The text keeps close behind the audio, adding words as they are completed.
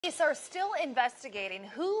Police are still investigating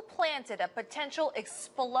who planted a potential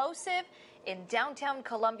explosive in downtown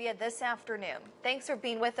Columbia this afternoon. Thanks for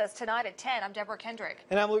being with us tonight at 10. I'm Deborah Kendrick.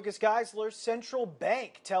 And I'm Lucas Geisler. Central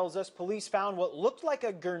Bank tells us police found what looked like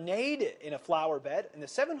a grenade in a flower bed in the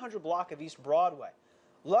 700 block of East Broadway.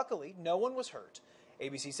 Luckily, no one was hurt.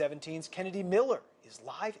 ABC 17's Kennedy Miller is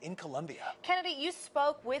live in Columbia. Kennedy, you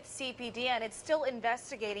spoke with CPD and it's still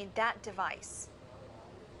investigating that device.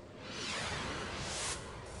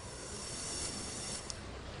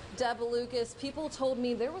 Deborah, Lucas, people told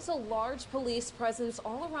me there was a large police presence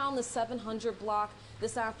all around the 700 block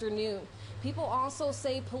this afternoon. People also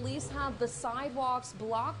say police had the sidewalks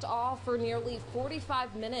blocked off for nearly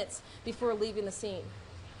 45 minutes before leaving the scene.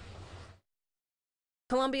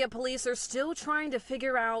 Columbia police are still trying to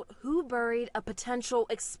figure out who buried a potential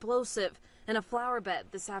explosive in a flower bed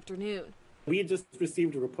this afternoon. We had just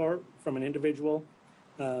received a report from an individual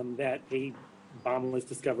that a bomb was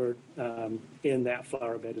discovered in that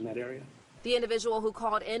flower bed in that area. The individual who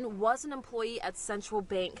called in was an employee at Central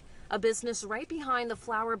Bank, a business right behind the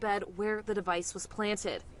flower bed where the device was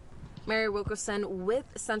planted. Mary Wilkerson with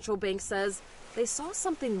Central Bank says they saw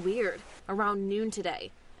something weird around noon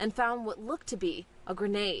today and found what looked to be a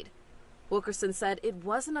grenade. Wilkerson said it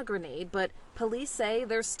wasn't a grenade, but police say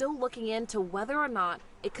they're still looking into whether or not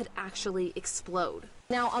it could actually explode.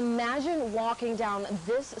 Now imagine walking down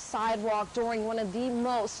this sidewalk during one of the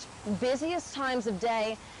most busiest times of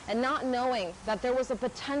day and not knowing that there was a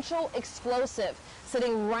potential explosive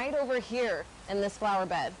sitting right over here in this flower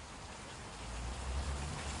bed.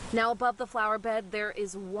 Now above the flower bed, there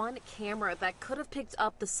is one camera that could have picked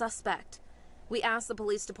up the suspect. We asked the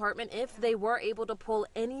police department if they were able to pull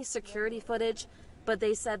any security footage, but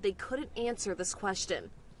they said they couldn't answer this question.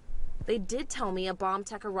 They did tell me a bomb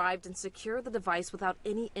tech arrived and secured the device without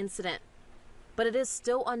any incident. But it is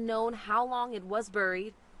still unknown how long it was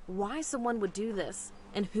buried, why someone would do this,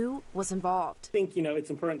 and who was involved. I think, it's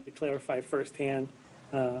important to clarify firsthand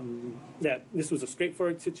that this was a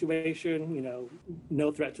straightforward situation,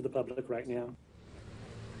 no threat to the public right now.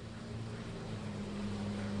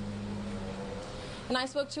 And I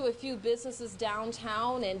spoke to a few businesses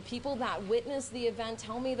downtown, and people that witnessed the event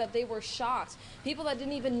tell me that they were shocked. People that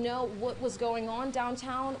didn't even know what was going on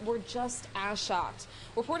downtown were just as shocked.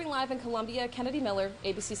 Reporting live in Columbia, Kennedy Miller,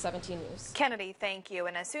 ABC 17 News. Kennedy, thank you.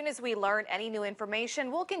 And as soon as we learn any new information,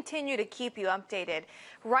 we'll continue to keep you updated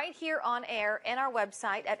right here on air and our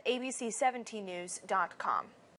website at abc17news.com.